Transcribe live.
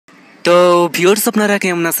তো ভিউয়ার্স আপনারা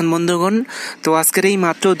কেমন আছেন বন্ধুগণ। তো আজকের এই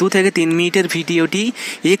মাত্র 2 থেকে 3 মিনিটের ভিডিওটি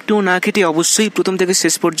একটু না কেটে অবশ্যই প্রথম থেকে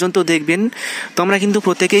শেষ পর্যন্ত দেখবেন। তো আমরা কিন্তু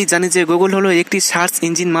প্রত্যেকেই জানি যে গুগল হলো একটি সার্চ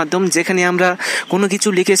ইঞ্জিন মাধ্যম, যেখানে আমরা কোনো কিছু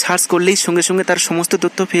লিখে সার্চ করলেই সঙ্গে সঙ্গে তার সমস্ত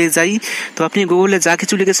তথ্য পেয়ে যাই। তো আপনি গুগলে যা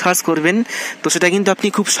কিছু লিখে সার্চ করবেন তো সেটা কিন্তু আপনি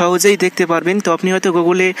খুব সহজেই দেখতে পারবেন। তো আপনি হয়তো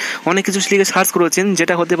গুগলে অনেক কিছু লিখে সার্চ করেছেন,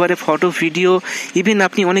 যেটা হতে পারে ফটো, ভিডিও, ইভেন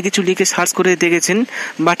আপনি অনেক কিছু লিখে সার্চ করে দেখেছেন।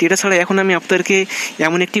 বাট এটা ছাড়া এখন আমি আপনাদেরকে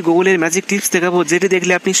এমন একটি গুগলের ম্যাজিক টিপস দেখাবো, যেটি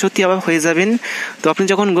দেখলে আপনি সত্যি অবাক হয়ে যাবেন। তো আপনি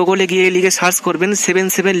যখন গুগলে গিয়ে লিখে সার্চ করবেন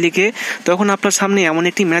 77 লিখে, তখন আপনার সামনে এমন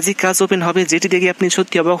একটি ম্যাজিক কাজ ওপেন হবে, যেটি দেখে আপনি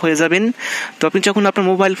সত্যি অবাক হয়ে যাবেন। তো আপনি যখন আপনার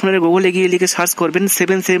মোবাইল ফোনের গুগলে গিয়ে লিখে সার্চ করবেন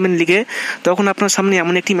 77 লিখে, তখন আপনার সামনে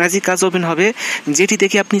এমন একটি ম্যাজিক কাজ ওপেন হবে, যেটি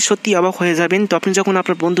দেখে আপনি সত্যি অবাক হয়ে যাবেন। তো আপনি যখন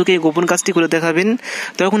আপনার বন্ধুকে গোপন কাজটি করে দেখাবেন,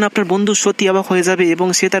 তখন আপনার বন্ধু সত্যি অবাক হয়ে যাবে এবং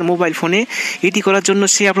সে তার মোবাইল ফোনে এটি করার জন্য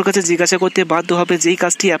সে আপনার কাছে জিজ্ঞাসা করতে বাধ্য হবে যে এই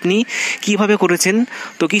কাজটি আপনি কিভাবে করেছেন।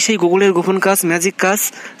 তো কি সেই গুগলের গোপন কাজ, ম্যাজিক কাজ?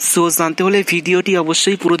 সো জানতে হলে ভিডিওটি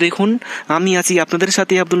অবশ্যই পুরো দেখুন। আমি আছি আপনাদের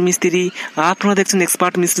সাথে আব্দুল মিস্ত্রি, আপনারা দেখছেন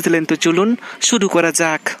এক্সপার্ট মিস্ত্রি চ্যানেল। তো চলুন শুরু করা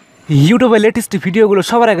যাক। ইউটিউবে লেটেস্ট ভিডিওগুলো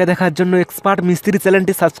সবার আগে দেখার জন্য এক্সপার্ট মিস্ত্রি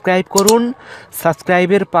চ্যানেলটি সাবস্ক্রাইব করুন।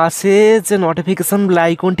 সাবস্ক্রাইবের পাশে যে নোটিফিকেশন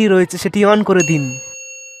আইকনটি রয়েছে সেটি অন করে দিন।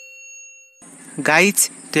 গাইজ,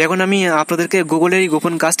 তো এখন আমি আপনাদেরকে গুগলের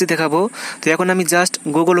গোপন কাজটি দেখাবো। তো এখন আমি জাস্ট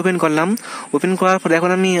গুগল ওপেন করলাম। ওপেন করার পর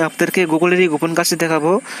এখন আমি আপনাদেরকে গুগলের গোপন কাজটি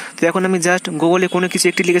দেখাবো। তো এখন আমি জাস্ট গুগলে কোনো কিছু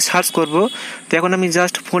একটি লিখে সার্চ করব। তো এখন আমি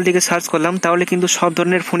জাস্ট ফোন লিখে সার্চ করলাম, তাহলে কিন্তু সব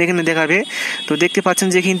ধরনের ফোন এখানে দেখাবে। তো দেখতে পাচ্ছেন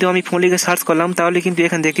যে কিন্তু আমি ফোন লিখে সার্চ করলাম, তাহলে কিন্তু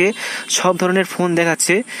এখান থেকে সব ধরনের ফোন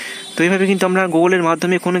দেখাচ্ছে। তো এইভাবে কিন্তু আমরা গুগলের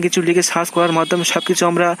মাধ্যমে কোনো কিছু লিখে সার্চ করার মাধ্যমে সব কিছু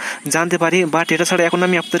আমরা জানতে পারি। বাট এটা ছাড়া এখন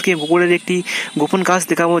আমি আপনাদেরকে গুগলের একটি গোপন কাজ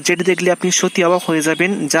দেখাবো, যেটি দেখলে আপনি সত্যি অবাক হয়ে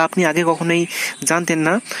যাবেন, যা আপনি আগে কখনোই জানতেন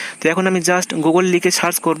না। তো এখন আমি জাস্ট গুগল লিখে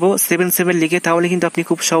সার্চ করব 77 লিখে, তাহলে কিন্তু আপনি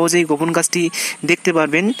খুব সহজেই গোপন কাজটি দেখতে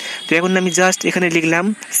পারবেন। তো এখন আমি জাস্ট এখানে লিখলাম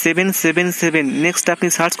 777, নেক্সট আপনি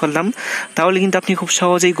সার্চ করলাম, তাহলে কিন্তু আপনি খুব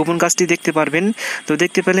সহজেই গোপন কাজটি দেখতে পারবেন। তো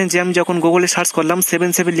দেখতে পেলেন যে আমি যখন গুগলে সার্চ করলাম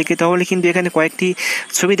 77 লিখে, তাহলে কিন্তু এখানে কয়েকটি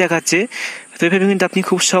ছবি দেখাচ্ছে। তো এইভাবে কিন্তু আপনি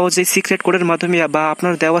খুব সহজেই সিক্রেট কোডের মাধ্যমে বা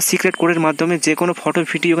আপনার দেওয়া সিক্রেট কোডের মাধ্যমে যে কোনো ফটো,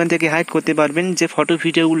 ভিডিও এখান থেকে হাইড করতে পারবেন। যে ফটো,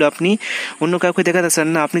 ভিডিওগুলো আপনি অন্য কাউকে দেখাতে চান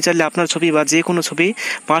না, আপনি চাইলে আপনার ছবি বা যে কোনো ছবি,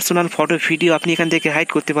 পার্সোনাল ফটো, ভিডিও আপনি এখান থেকে হাইড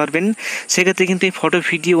করতে পারবেন। সেক্ষেত্রে কিন্তু এই ফটো,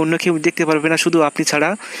 ভিডিও অন্য কেউ দেখতে পারবে না, শুধু আপনি ছাড়া।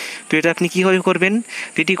 তো এটা আপনি কীভাবে করবেন?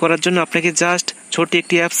 এটি করার জন্য আপনাকে জাস্ট ছোট্ট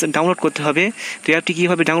একটি অ্যাপস ডাউনলোড করতে হবে। তো অ্যাপটি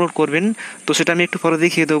কীভাবে ডাউনলোড করবেন তো সেটা আমি একটু পরে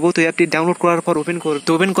দেখিয়ে দেবো। তো অ্যাপটি ডাউনলোড করার পর ওপেন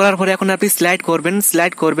করার পরে এখন আপনি স্লাইড করবেন,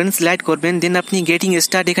 দেন আপনি গেটিং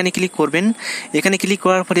স্টার্ট এখানে ক্লিক করবেন। এখানে ক্লিক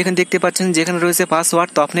করার পরে এখানে দেখতে পাচ্ছেন যেখানে রয়েছে পাসওয়ার্ড।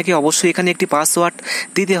 তো আপনাকে অবশ্যই এখানে একটি পাসওয়ার্ড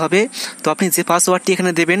দিতে হবে। তো আপনি যে পাসওয়ার্ডটি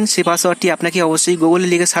এখানে দেবেন সেই পাসওয়ার্ডটি আপনাকে অবশ্যই গুগলে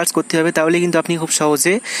লিখে সার্চ করতে হবে, তাহলে কিন্তু আপনি খুব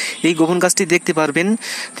সহজে এই গোপন কাজটি দেখতে পারবেন।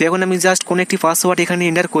 তো এখন আমি জাস্ট কোনো একটি পাসওয়ার্ড এখানে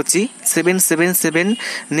এন্টার করছি 777,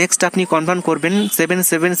 নেক্সট আপনি কনফার্ম করবেন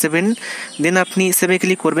 777, দেন আপনি সেভে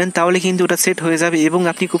ক্লিক করবেন, তাহলে কিন্তু ওটা সেট হয়ে যাবে এবং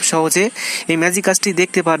আপনি খুব সহজে এই ম্যাজিক কাজটি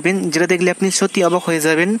দেখতে পারবেন, যেটা দেখলে আপনি সত্যি অবাক হয়ে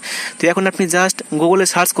যাবেন। তো এখন আপনি জাস্ট গুগলে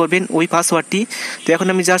সার্চ করবেন ওই পাসওয়ার্ডটি। তো এখন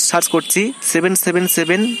আমি জাস্ট সার্চ করছি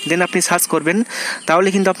 777, দেন আপনি সার্চ করবেন, তাহলে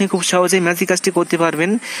কিন্তু আপনি খুব সহজেই ম্যাজিক কাজটি করতে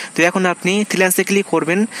পারবেন। তো এখন আপনি থ্রিলান্সে ক্লিক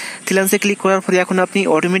করবেন। থ্রিলান্সে ক্লিক করার পরে এখন আপনি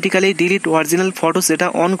অটোমেটিক্যালি ডিলিট অরিজিনাল ফটোস এটা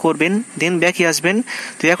অন করবেন, দেন ব্যাকে আসবেন।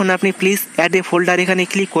 তো এখন আপনি প্লিজ অ্যাড এ ফোল্ডার এখানে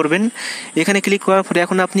ক্লিক করবেন। এখানে ক্লিক করার পরে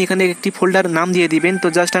এখন আপনি এখানে একটি ফোল্ডার নাম দিয়ে দিবেন। তো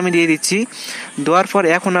জাস্ট আমি দিয়ে দিচ্ছি। দেওয়ার পর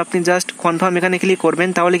এখন আপনি জাস্ট কনফার্ম এখানে ক্লিক করবেন,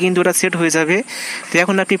 তাহলে কিন্তু ওটা সেট হয়ে যাবে। তো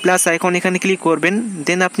এখন আপনি প্লাস আইকন এখানে ক্লিক করবেন,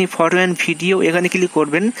 দেন আপনি ফটো অ্যান্ড ভিডিও এখানে ক্লিক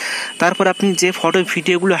করবেন। তারপর আপনি যে ফটো,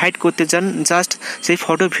 ভিডিওগুলো হাইড করতে চান জাস্ট সেই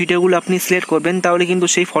ফটো, ভিডিওগুলো আপনি সিলেক্ট করবেন, তাহলে কিন্তু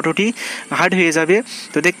সেই ফটোটি হাইড হয়ে যাবে।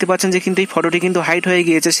 তো দেখতে পাচ্ছেন যে কিন্তু এই ফটোটি কিন্তু হাইড হয়ে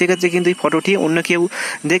গিয়েছে, সেক্ষেত্রে কিন্তু এই ফটোটি অন্য কেউ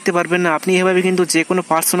দেখতে পারবেন না। আপনি এভাবে কিন্তু যে কোনো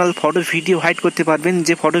পার্সোনাল ফটো, ভিডিও হাইড করতে পারবেন,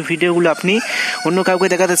 যে ফটো, ভিডিওগুলো আপনি অন্য কাউকে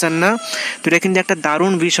দেখাতে চান না। তো এটা কিন্তু একটা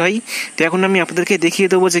দারুণ বিষয়। তো এখন আমি আপনাদেরকে দেখিয়ে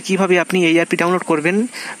দেবো যে কীভাবে আপনি এই অ্যাপটি ডাউনলোড করবেন।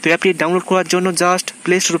 তো অ্যাপটি ডাউনলোড করার জন্য জাস্ট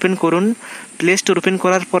প্লে স্টোর ওপেন করুন। প্লে স্টোর ওপেন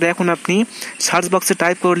করার পরে এখন আপনি সার্চ বক্সে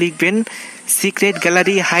টাইপ করে লিখবেন secret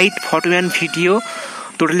gallery hide photo and video.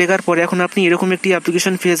 তো লেখার পরে এখন আপনি এরকম একটি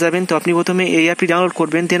অ্যাপ্লিকেশন পেয়ে যাবেন। তো আপনি প্রথমে এই অ্যাপটি ডাউনলোড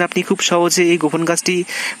করবেন, দেন আপনি খুব সহজে এই গোপন কাজটি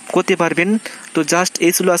করতে পারবেন। তো জাস্ট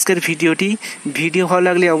এই ছিল আজকের ভিডিওটি। ভিডিও ভালো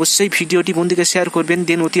লাগলে অবশ্যই ভিডিওটি বন্ধুকে শেয়ার করবেন,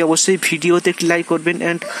 দেন অতি অবশ্যই ভিডিওতে একটি লাইক করবেন।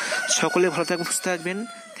 অ্যান্ড সকলে ভালো থাকবেন, সুস্থ থাকবেন।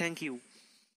 Thank you.